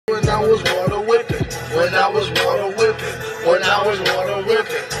was water whipping, when I was water whipping, when I was water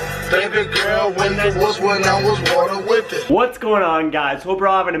whipping. Baby girl, when I was water whipping. What's going on, guys? Hope you're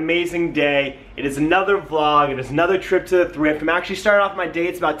all having an amazing day. It is another vlog. It is another trip to the thrift. I'm actually starting off my day.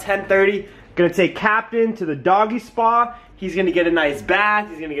 It's about 10:30. Gonna take Captain to the doggy spa. He's gonna get a nice bath.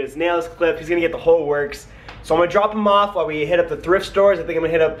 He's gonna get his nails clipped. He's gonna get the whole works. So I'm gonna drop him off while we hit up the thrift stores. I think I'm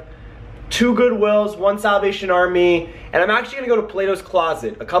gonna hit up 2 Goodwills, 1 Salvation Army, and I'm actually gonna go to Plato's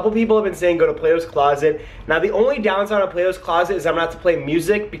Closet. A couple people have been saying go to Plato's Closet. Now the only downside of Plato's Closet is I'm gonna have to play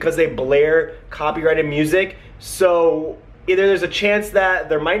music because they blare copyrighted music. So either there's a chance that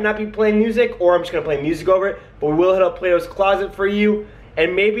there might not be playing music or I'm just gonna play music over it, but we will hit up Plato's Closet for you.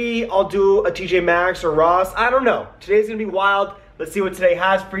 And maybe I'll do a TJ Maxx or Ross, I don't know. Today's gonna be wild. Let's see what today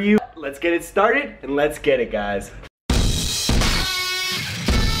has for you. Let's get it started and let's get it, guys.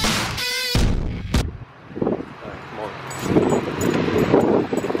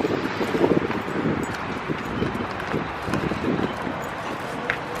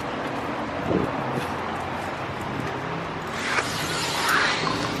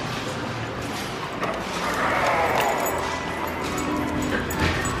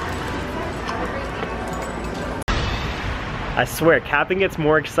 I swear, Captain gets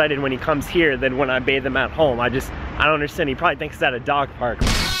more excited when he comes here than when I bathe him at home. I don't understand. He probably thinks it's at a dog park.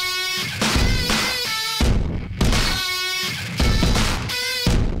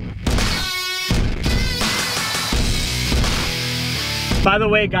 By the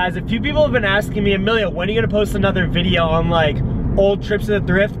way, guys, a few people have been asking me, Amelia, when are you gonna post another video on like old trips to the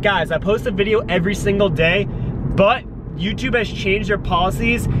thrift? Guys, I post a video every single day, but YouTube has changed their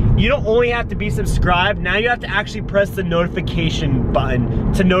policies. You don't only have to be subscribed, now you have to actually press the notification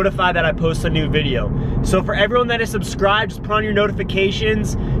button to notify that I post a new video. So for everyone that is subscribed, just put on your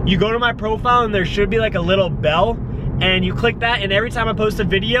notifications. You go to my profile and there should be like a little bell, and you click that, and every time I post a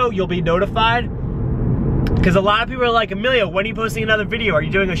video, you'll be notified. Because a lot of people are like, Amelia, when are you posting another video? Are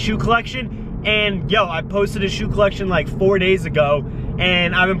you doing a shoe collection? And yo, I posted a shoe collection like 4 days ago,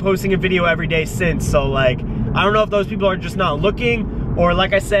 and I've been posting a video every day since. So like, I don't know if those people are just not looking, or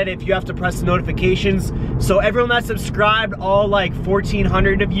like I said, if you have to press the notifications. So everyone that's subscribed, all like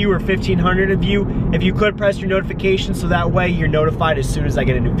 1,400 of you or 1,500 of you, if you could press your notifications so that way you're notified as soon as I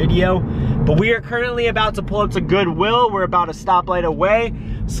get a new video. But we are currently about to pull up to Goodwill. We're about a stoplight away,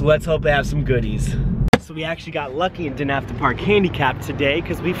 so let's hope they have some goodies. So we actually got lucky and didn't have to park handicapped today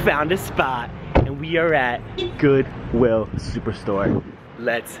because we found a spot, and we are at Goodwill Superstore.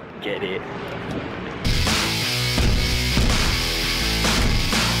 Let's get it.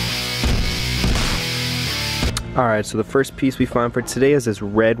 Alright, so the first piece we find for today is this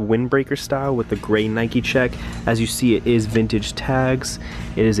red windbreaker style with the gray Nike check. As you see, it is vintage tags.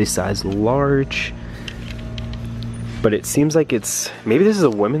 It is a size large, but it seems like it's, maybe this is a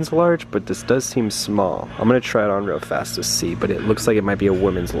women's large, but this does seem small. I'm gonna try it on real fast to see, but it looks like it might be a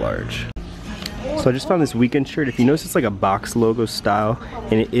women's large. So I just found this weekend shirt. If you notice, it's like a box logo style,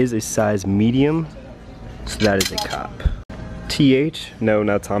 and it is a size medium, so that is a cop. TH, no,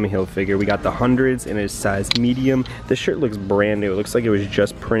 not Tommy Hilfiger. We got the hundreds and it's size medium. This shirt looks brand new. It looks like it was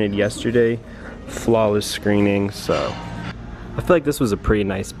just printed yesterday. Flawless screening, so I feel like this was a pretty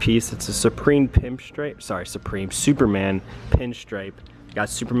nice piece. It's a Superman pinstripe. Got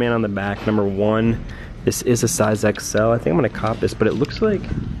Superman on the back, number 1. This is a size XL. I think I'm gonna cop this, but it looks like,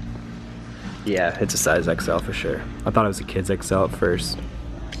 yeah, it's a size XL for sure. I thought it was a kid's XL at first.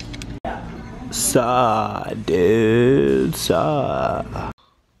 Dude, So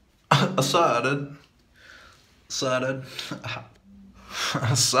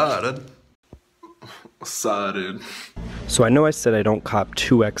I know I said I don't cop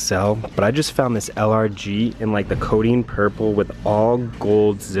 2XL, but I just found this LRG in like the codeine purple with all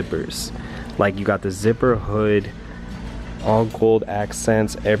gold zippers. Like you got the zipper hood, all gold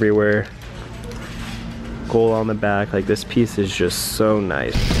accents everywhere, gold on the back. Like this piece is just so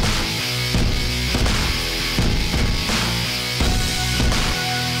nice.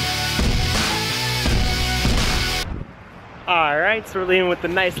 Alright, so we're leaving with the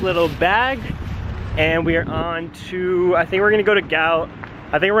nice little bag, and we are on to, I think we're gonna go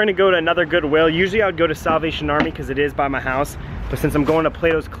to another Goodwill. Usually I would go to Salvation Army because it is by my house, but since I'm going to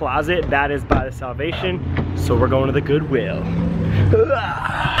Plato's Closet, that is by the Salvation, so we're going to the Goodwill.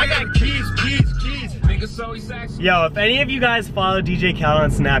 I got keys. Nigga so sexy. Yo, if any of you guys follow DJ Khaled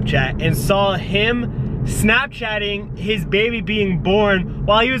on Snapchat and saw him Snapchatting his baby being born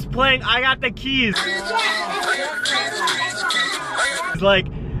while he was playing I Got the Keys. Like,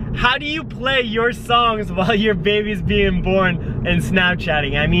 how do you play your songs while your baby's being born and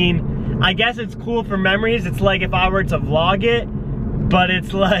Snapchatting? I mean, I guess it's cool for memories. It's like if I were to vlog it, but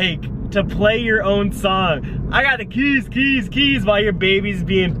it's like to play your own song. I got the keys, keys, keys while your baby's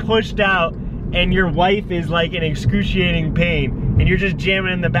being pushed out and your wife is like in excruciating pain and you're just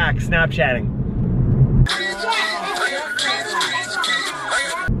jamming in the back, Snapchatting.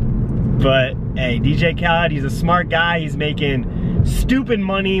 But hey, DJ Khaled, he's a smart guy. He's making stupid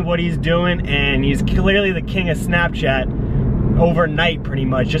money what he's doing, and he's clearly the king of Snapchat overnight pretty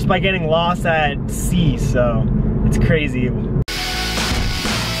much, just by getting lost at sea, so it's crazy.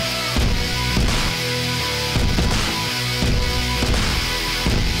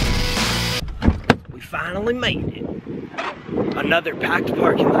 We finally made it. Another packed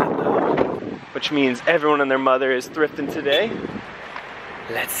parking lot though, which means everyone and their mother is thrifting today.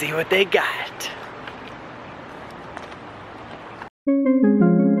 Let's see what they got.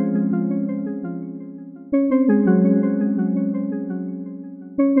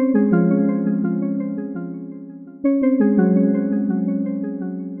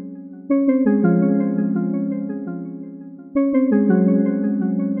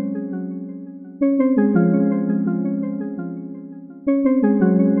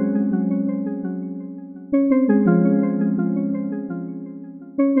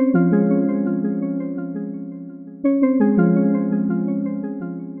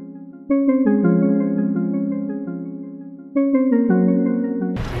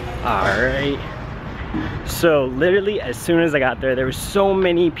 Alright, so literally as soon as I got there were so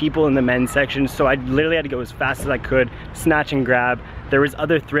many people in the men's section, so I literally had to go as fast as I could, snatch and grab. There was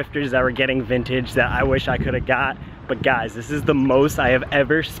other thrifters that were getting vintage that I wish I could have got, but guys, this is the most I have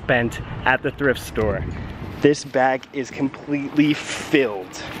ever spent at the thrift store. This bag is completely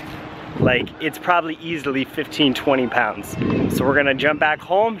filled. Like, it's probably easily 15-20 pounds. So we're gonna jump back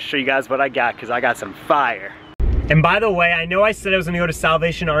home, show you guys what I got, because I got some fire. And by the way, I know I said I was gonna go to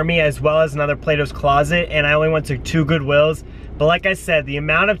Salvation Army as well as another Plato's Closet, and I only went to 2 Goodwills. But like I said, the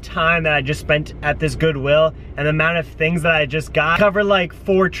amount of time that I just spent at this Goodwill and the amount of things that I just got cover like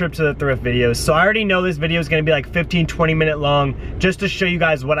 4 trips to the thrift videos. So I already know this video is gonna be like 15-20 minute long just to show you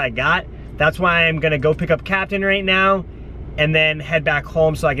guys what I got. That's why I'm gonna go pick up Captain right now and then head back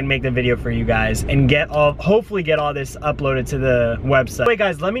home so I can make the video for you guys and hopefully get all this uploaded to the website. Wait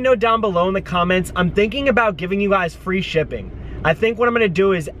guys, let me know down below in the comments. I'm thinking about giving you guys free shipping. I think what I'm gonna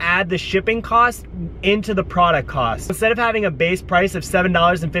do is add the shipping cost into the product cost. Instead of having a base price of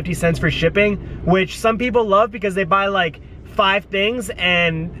 $7.50 for shipping, which some people love because they buy like 5 things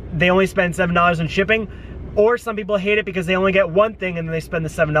and they only spend $7 on shipping, or some people hate it because they only get 1 thing and then they spend the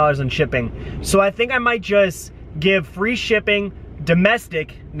 $7 on shipping. So I think I might just give free shipping,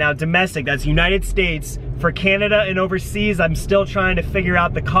 domestic, now domestic, that's United States. For Canada and overseas, I'm still trying to figure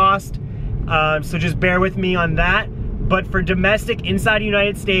out the cost, so just bear with me on that. But for domestic inside the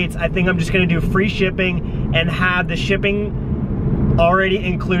United States, I think I'm just gonna do free shipping and have the shipping already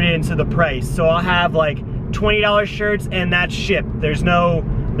included into the price. So I'll have like $20 shirts and that's shipped. There's no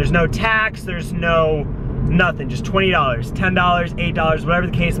tax, there's no nothing, just $20, $10, $8, whatever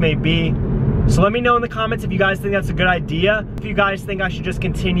the case may be. So let me know in the comments if you guys think that's a good idea. If you guys think I should just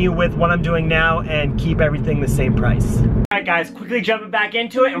continue with what I'm doing now and keep everything the same price. Alright guys, quickly jumping back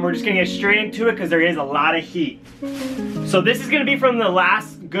into it and we're just gonna get straight into it because there is a lot of heat. So this is gonna be from the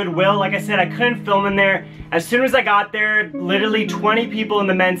last Goodwill. Like I said, I couldn't film in there. As soon as I got there, literally 20 people in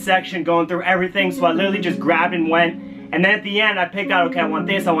the men's section going through everything, so I literally just grabbed and went. And then at the end, I picked out, okay, I want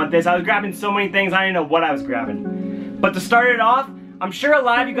this, I want this. I was grabbing so many things, I didn't know what I was grabbing. But to start it off, I'm sure a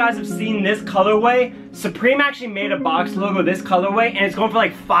lot of you guys have seen this colorway. Supreme actually made a box logo this colorway and it's going for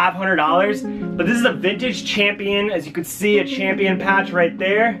like $500. But this is a vintage Champion, as you can see, a Champion patch right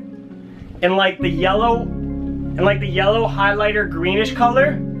there. And like the yellow highlighter greenish color.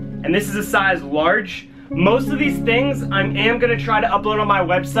 And this is a size large. Most of these things I am gonna try to upload on my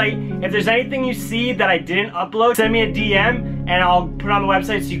website. If there's anything you see that I didn't upload, send me a DM and I'll put it on the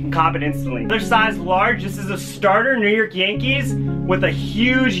website so you can cop it instantly. Another size large, this is a starter New York Yankees with a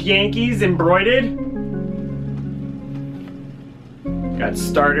huge Yankees embroidered. Got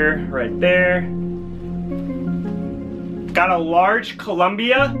starter right there. Got a large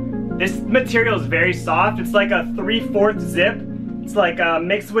Columbia. This material is very soft. It's like a 3/4 zip. It's like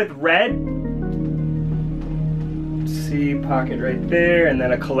mixed with red. See, pocket right there, and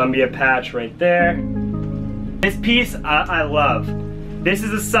then a Columbia patch right there. This piece I love. This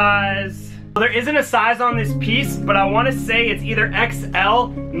is a size, well, there isn't a size on this piece, but I want to say it's either XL,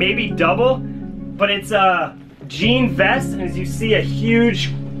 maybe double, but it's a jean vest, and as you see, a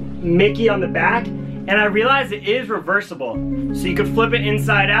huge Mickey on the back, and I realize it is reversible. So you could flip it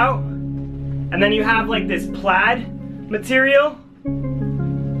inside out, and then you have like this plaid material,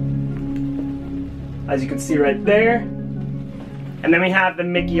 as you can see right there. And then we have the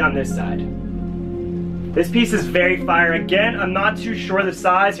Mickey on this side. This piece is very fire. Again, I'm not too sure the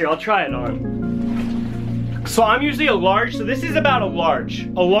size. Here, I'll try it on. So I'm usually a large, so this is about a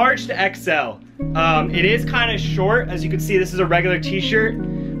large to XL. It is kind of short. As you can see, this is a regular t-shirt,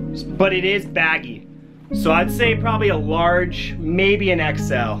 but it is baggy. So I'd say probably a large, maybe an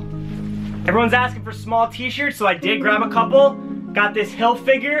XL. Everyone's asking for small t-shirts, so I did grab a couple. Got this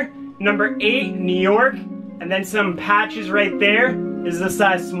Hilfiger, number 8, New York, and then some patches right there. This is a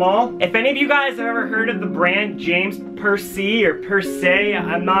size small. If any of you guys have ever heard of the brand James Percy or Per Se,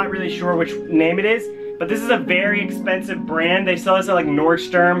 I'm not really sure which name it is, but this is a very expensive brand. They sell this at like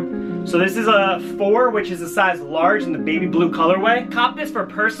Nordstrom. So this is a 4, which is a size large in the baby blue colorway. Cop this for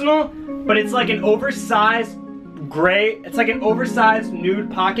personal, but it's like an oversized gray, it's like an oversized nude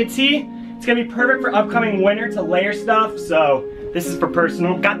pocket tee. It's gonna be perfect for upcoming winter to layer stuff, so this is for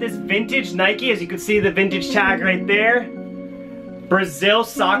personal. Got this vintage Nike, as you can see the vintage tag right there. Brazil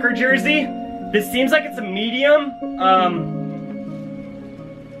soccer jersey. This seems like it's a medium.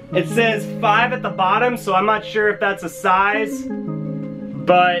 It says 5 at the bottom, so I'm not sure if that's a size,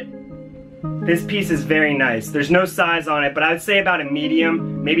 but this piece is very nice. There's no size on it, but I would say about a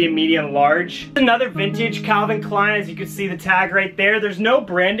medium, maybe a medium large. Another vintage Calvin Klein, as you can see the tag right there. There's no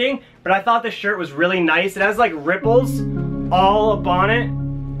branding, but I thought the shirt was really nice. It has like ripples all up on it.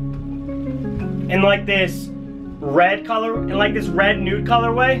 And like this red color, and like this red nude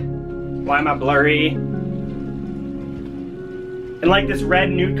colorway. Why am I blurry? And like this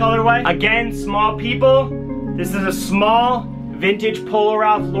red nude colorway. Again, small people. This is a small vintage Polo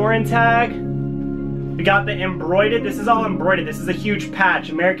Ralph Lauren tag. We got the embroidered. This is all embroidered. This is a huge patch.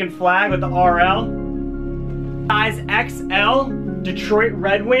 American flag with the RL. Size XL. Detroit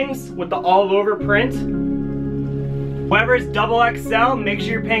Red Wings with the all over print. Whoever is double XL, make sure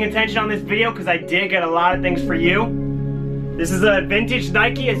you're paying attention on this video because I did get a lot of things for you. This is a vintage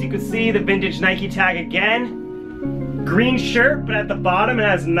Nike. As you can see, the vintage Nike tag again. Green shirt, but at the bottom it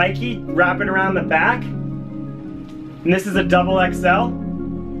has Nike wrapping around the back. And this is a double XL.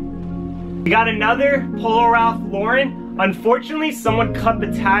 We got another Polo Ralph Lauren. Unfortunately, someone cut the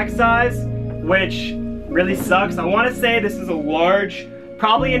tag size, which really sucks. I want to say this is a large,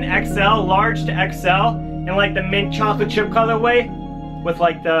 probably an XL, large to XL, in like the mint chocolate chip colorway with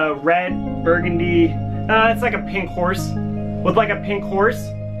like the red burgundy, it's like a pink horse, with like a pink horse.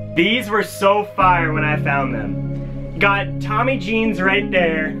 These were so fire when I found them. Got Tommy jeans right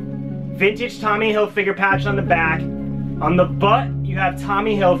there, vintage Tommy Hilfiger patch on the back. On the butt, you have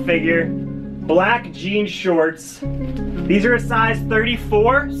Tommy Hilfiger, black jean shorts. These are a size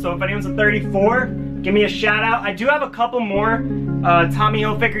 34, so if anyone's a 34, give me a shout out. I do have a couple more Tommy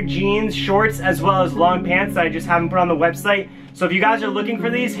Hilfiger jeans, shorts, as well as long pants that I just haven't put on the website. So if you guys are looking for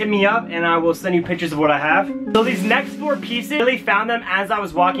these, hit me up and I will send you pictures of what I have. So these next 4 pieces, I really found them as I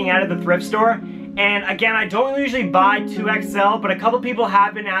was walking out of the thrift store. And again, I don't usually buy 2XL, but a couple people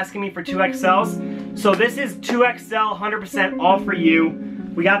have been asking me for 2XLs. So this is 2XL, 100% all for you.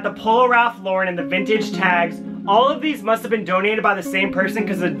 We got the Polo Ralph Lauren and the vintage tags. All of these must have been donated by the same person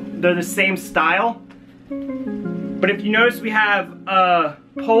because they're the same style. But if you notice, we have a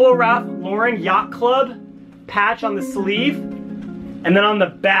Polo Ralph Lauren Yacht Club patch on the sleeve. And then on the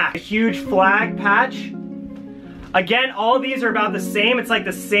back, a huge flag patch. Again, all of these are about the same. It's like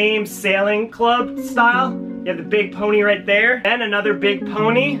the same sailing club style. You have the big pony right there. And another big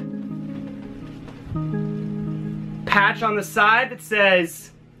pony. Patch on the side that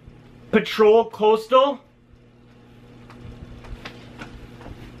says Patrol Coastal.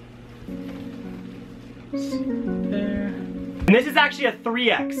 And this is actually a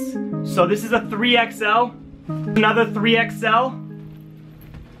 3X. So this is a 3XL. Another 3XL.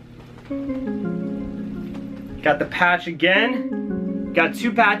 Got the patch again. Got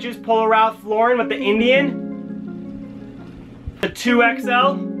 2 patches. Polo Ralph Lauren with the Indian. The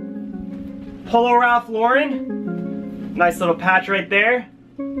 2XL. Polo Ralph Lauren. Nice little patch right there.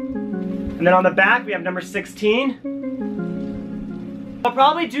 And then on the back we have number 16. I'll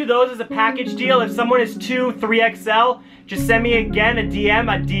probably do those as a package deal. If someone is 2 3XL, just send me again a DM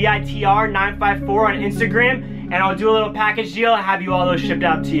at DITR954 on Instagram, and I'll do a little package deal and have you all those shipped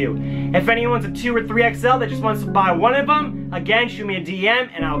out to you. If anyone's a 2 or 3XL that just wants to buy one of them, again, shoot me a DM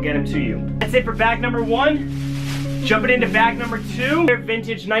and I'll get them to you. That's it for bag number 1. Jumping into bag number 2.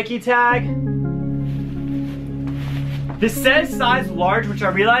 Vintage Nike tag. This says size large, which I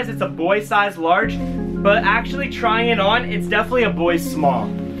realize it's a boy size large, but actually trying it on, it's definitely a boy small.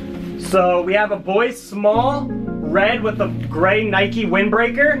 So we have a boy small, red with a gray Nike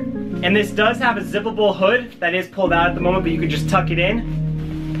windbreaker, and this does have a zippable hood that is pulled out at the moment, but you can just tuck it in.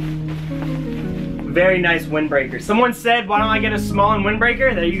 Very nice windbreaker. Someone said, why don't I get a small and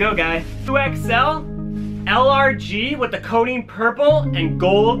windbreaker? There you go, guy. 2XL, LRG with the coating purple and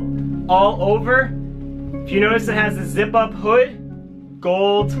gold all over. If you notice, it has a zip-up hood,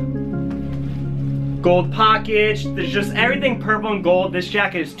 gold pockets. There's just everything purple and gold. This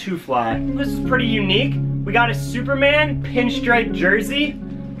jacket is too fly. This is pretty unique. We got a Superman pinstripe jersey,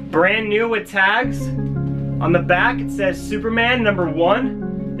 brand new with tags. On the back, it says Superman #1.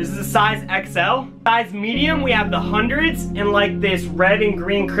 This is a size XL. Size medium, we have the hundreds in like this red and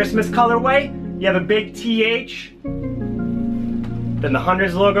green Christmas colorway. You have a big TH, then the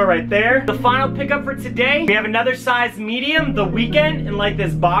hundreds logo right there. The final pickup for today, we have another size medium, the Weekend, in like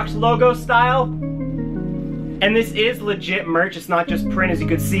this box logo style. And this is legit merch, it's not just print, as you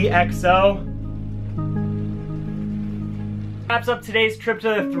can see, XO. Wraps up today's trip to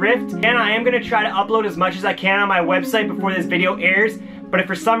the thrift. And I am gonna try to upload as much as I can on my website before this video airs. But if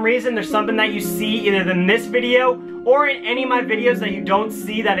for some reason there's something that you see either in this video or in any of my videos that you don't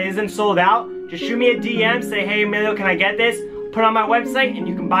see that isn't sold out, just shoot me a DM, say, hey Emilio, can I get this? Put it on my website and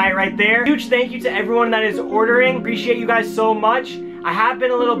you can buy it right there. Huge thank you to everyone that is ordering. Appreciate you guys so much. I have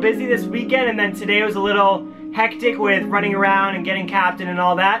been a little busy this weekend, and then today was a little hectic with running around and getting captain and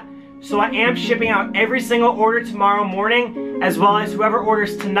all that. So I am shipping out every single order tomorrow morning, as well as whoever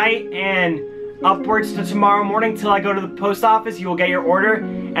orders tonight and upwards to tomorrow morning till I go to the post office, you will get your order.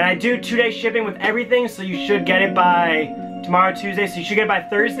 And I do 2-day shipping with everything, so you should get it by tomorrow, Tuesday, so you should get it by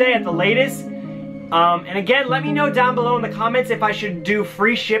Thursday at the latest. And again, let me know down below in the comments if I should do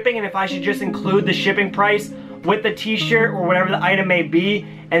free shipping and if I should just include the shipping price with the t-shirt or whatever the item may be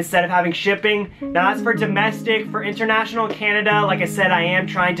instead of having shipping. Now that's for domestic. For international Canada, like I said, I am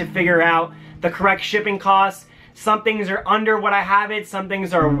trying to figure out the correct shipping costs. Some things are under what I have it, some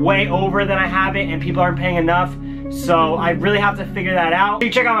things are way over than I have it, and people aren't paying enough. So I really have to figure that out. You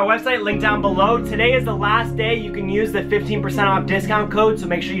can check out my website, link down below. Today is the last day you can use the 15% off discount code, so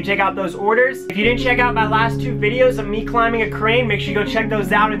make sure you check out those orders. If you didn't check out my last 2 videos of me climbing a crane, make sure you go check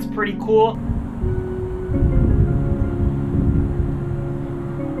those out, it's pretty cool.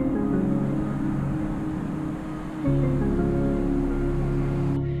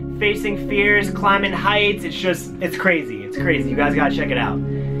 Facing fears, climbing heights, it's crazy, it's crazy. You guys gotta check it out.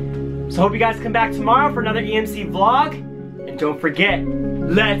 So hope you guys come back tomorrow for another EMC vlog. And don't forget,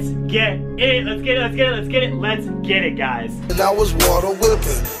 let's get it, let's get it, let's get it, let's get it, let's get it, guys. When I was water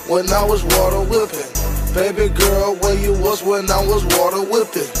whipping, when I was water whipping. Baby girl, where you was when I was water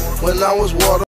whipping, when I was water